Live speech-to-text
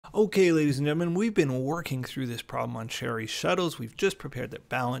Okay, ladies and gentlemen, we've been working through this problem on Sherry Shuttles. We've just prepared their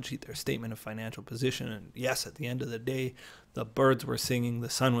balance sheet, their statement of financial position, and yes, at the end of the day, the birds were singing, the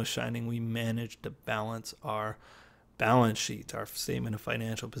sun was shining. We managed to balance our balance sheet, our statement of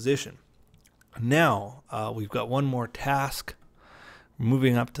financial position. Now, we've got one more task.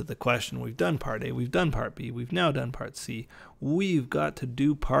 Moving up to the question, we've done part A, we've done part B, we've now done part C. We've got to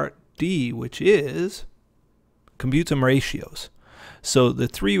do part D, which is compute some ratios. So the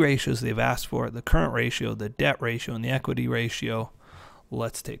three ratios they've asked for, the current ratio, the debt ratio, and the equity ratio,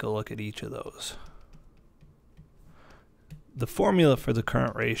 let's take a look at each of those. The formula for the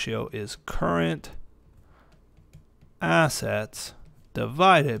current ratio is current assets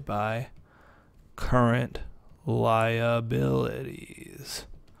divided by current liabilities.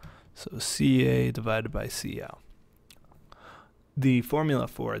 So CA divided by CL. The formula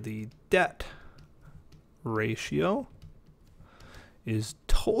for the debt ratio is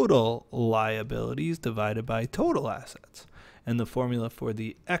total liabilities divided by total assets. And the formula for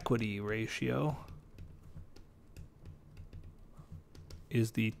the equity ratio is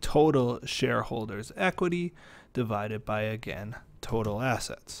the total shareholders' equity divided by, again, total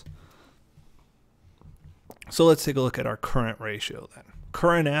assets. So let's take a look at our current ratio then.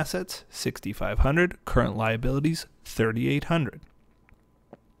 Current assets, 6,500. Current liabilities, 3,800.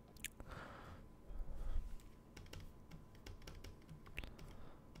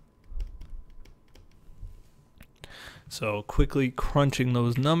 So quickly crunching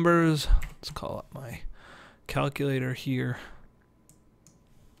those numbers, let's call up my calculator here.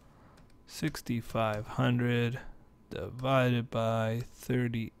 6,500 divided by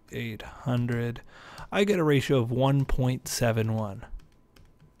 3,800. I get a ratio of 1.71.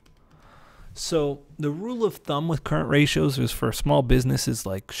 So the rule of thumb with current ratios is for small businesses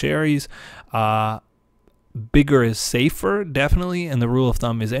like Sherry's, bigger is safer, definitely, and the rule of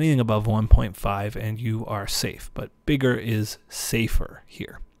thumb is anything above 1.5 and you are safe, but bigger is safer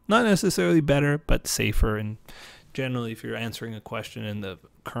here. Not necessarily better, but safer, and generally if you're answering a question and the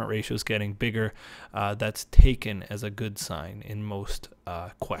current ratio is getting bigger, that's taken as a good sign in most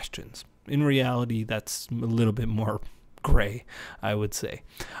questions. In reality, that's a little bit more gray, I would say.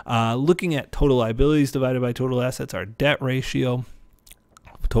 Looking at total liabilities divided by total assets, our debt ratio,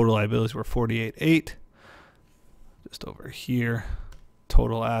 total liabilities were 48.8. Just over here,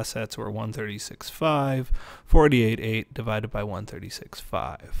 total assets were 136.5, 48.8 divided by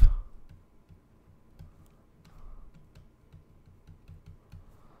 136.5.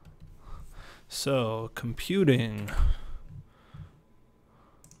 So computing,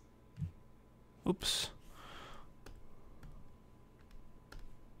 oops.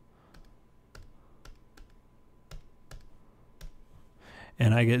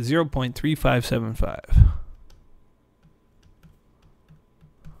 And I get 0.3575.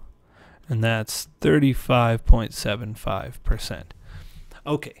 And that's 35.75%.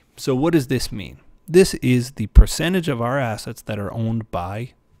 Okay, so what does this mean? This is the percentage of our assets that are owned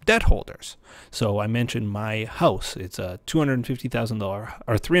by debt holders. So I mentioned my house. It's a $250,000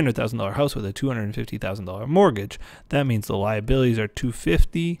 or $300,000 house with a $250,000 mortgage. That means the liabilities are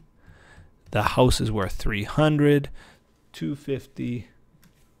 $250,000. The house is worth $300,000. $250,000.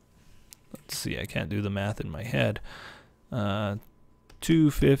 Let's see, I can't do the math in my head.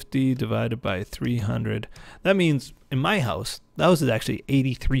 250 divided by 300. That means in my house, the house is actually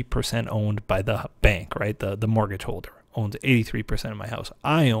 83% owned by the bank, right? The mortgage holder owns 83% of my house.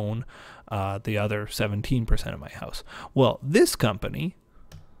 I own the other 17% of my house. Well, this company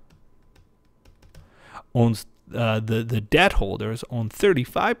owns the debt holders own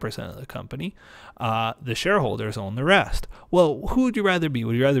 35% of the company. The shareholders own the rest. Well, who would you rather be?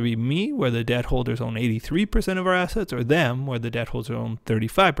 Would you rather be me, where the debt holders own 83% of our assets, or them, where the debt holders own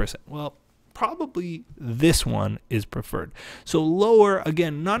 35%? Well, probably this one is preferred. So lower,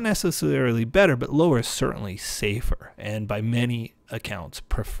 again, not necessarily better, but lower is certainly safer, and by many accounts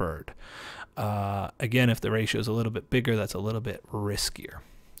preferred. Again, if the ratio is a little bit bigger, that's a little bit riskier.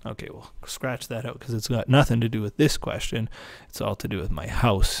 Okay, well, scratch that out because it's got nothing to do with this question. It's all to do with my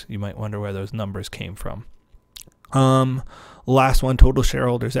house. You might wonder where those numbers came from. Last one, total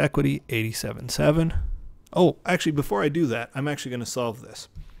shareholders' equity, 87.7. Oh, actually, before I do that, I'm actually going to solve this.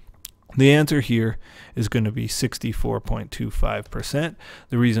 The answer here is going to be 64.25%.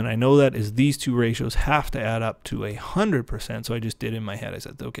 The reason I know that is these two ratios have to add up to 100%. So I just did in my head. I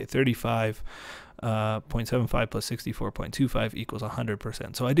said, okay, 35.75 plus 64.25 equals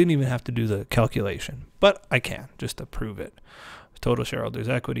 100%. So I didn't even have to do the calculation, but I can just to prove it. Total shareholders'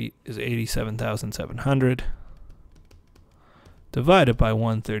 equity is 87,700 divided by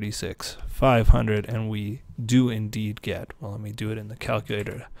 136,500, and we do indeed get, well, let me do it in the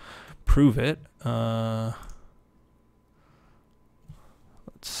calculator to prove it. Let's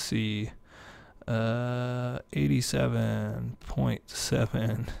see,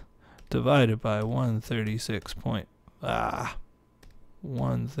 87.7 divided by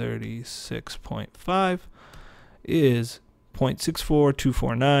 136.5 is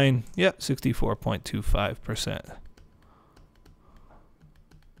 0.64249. Yep, 64.25%.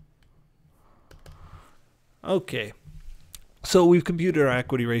 Okay, so we've computed our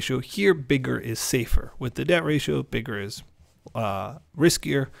equity ratio. Here, bigger is safer. With the debt ratio, bigger is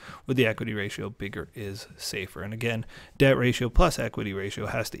riskier. With the equity ratio, bigger is safer. And again, debt ratio plus equity ratio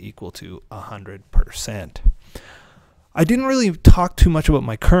has to equal to 100%. I didn't really talk too much about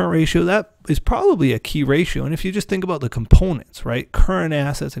my current ratio. That is probably a key ratio. And if you just think about the components, right? Current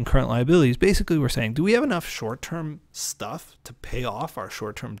assets and current liabilities, basically we're saying, do we have enough short-term stuff to pay off our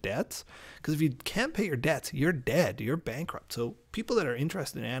short-term debts? Because if you can't pay your debts, you're dead, you're bankrupt. So people that are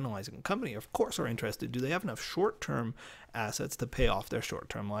interested in analyzing a company, of course, are interested. Do they have enough short-term assets to pay off their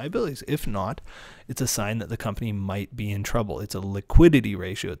short-term liabilities? If not, it's a sign that the company might be in trouble. It's a liquidity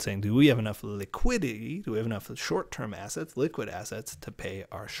ratio. It's saying, do we have enough liquidity? Do we have enough short-term assets, liquid assets, to pay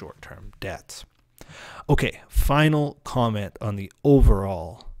our short-term debts? Okay, final comment on the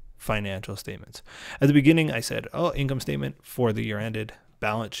overall financial statements. At the beginning, I said, oh, income statement for the year ended,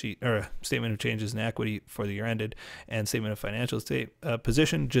 balance sheet or statement of changes in equity for the year ended, and statement of financial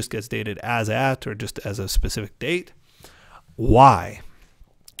position just gets dated as at or just as a specific date. Why?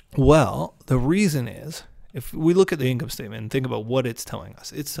 Well, the reason is, if we look at the income statement and think about what it's telling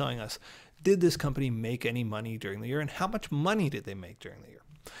us, did this company make any money during the year, and how much money did they make during the year?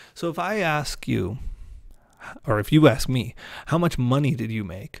 So if I ask you, or if you ask me, how much money did you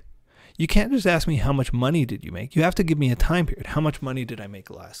make? You can't just ask me how much money did you make. You have to give me a time period. How much money did I make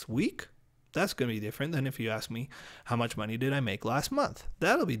last week? That's going to be different than if you ask me how much money did I make last month.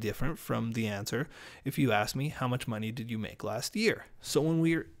 That'll be different from the answer if you ask me how much money did you make last year. So when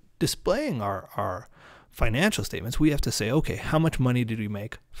we're displaying our financial statements, we have to say, okay, how much money did we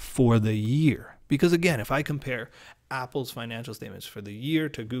make for the year? Because again, if I compare Apple's financial statements for the year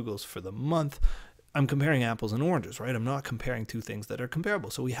to Google's for the month, I'm comparing apples and oranges, right? I'm not comparing two things that are comparable.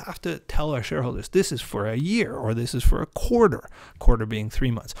 So we have to tell our shareholders, this is for a year, or this is for a quarter being 3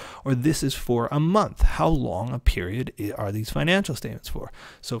 months, or this is for a month. How long a period are these financial statements for?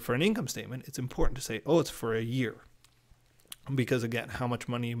 So for an income statement, it's important to say, oh, it's for a year. Because again, how much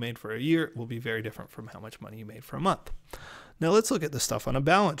money you made for a year will be very different from how much money you made for a month. Now let's look at the stuff on a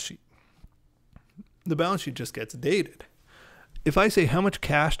balance sheet. The balance sheet just gets dated. If I say how much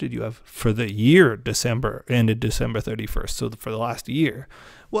cash did you have for the year ended December 31st, so for the last year,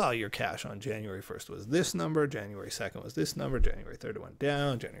 well, your cash on January 1st was this number, January 2nd was this number, January 3rd it went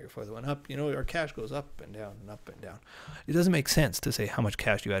down, January 4th it went up. You know, our cash goes up and down and up and down. It doesn't make sense to say how much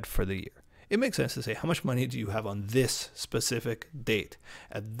cash you had for the year. It makes sense to say how much money do you have on this specific date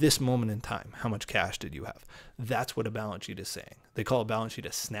at this moment in time? How much cash did you have? That's what a balance sheet is saying. They call a balance sheet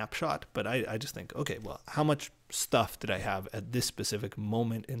a snapshot, but I just think, okay, well, how much stuff did I have at this specific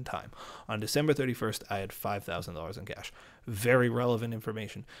moment in time? On December 31st, I had $5,000 in cash. Very relevant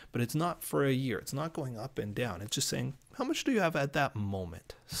information, but it's not for a year. It's not going up and down. It's just saying, how much do you have at that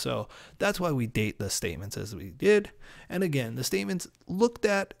moment? So that's why we date the statements as we did. And again, the statements looked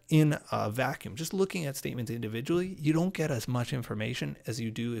at in a vacuum, just looking at statements individually, you don't get as much information as you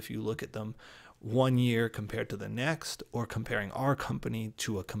do if you look at them 1 year compared to the next, or comparing our company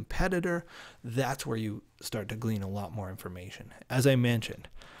to a competitor. That's where you start to glean a lot more information. As I mentioned,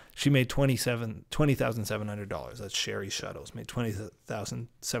 she made $20,700. That's Sherry Shuttles, made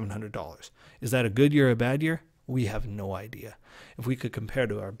 $20,700. Is that a good year or a bad year? We have no idea. If we could compare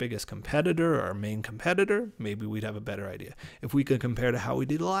to our biggest competitor or our main competitor, maybe we'd have a better idea. If we could compare to how we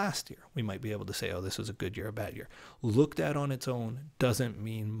did last year, we might be able to say, oh, this was a good year or a bad year. Looked at on its own doesn't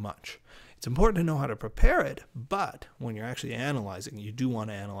mean much. It's important to know how to prepare it, but when you're actually analyzing, you do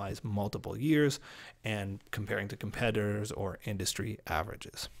want to analyze multiple years and comparing to competitors or industry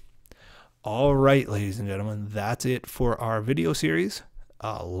averages. All right, ladies and gentlemen, that's it for our video series.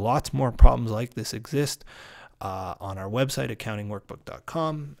 Lots more problems like this exist on our website,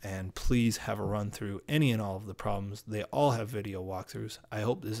 accountingworkbook.com, and please have a run through any and all of the problems. They all have video walkthroughs. I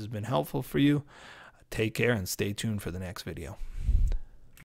hope this has been helpful for you. Take care and stay tuned for the next video.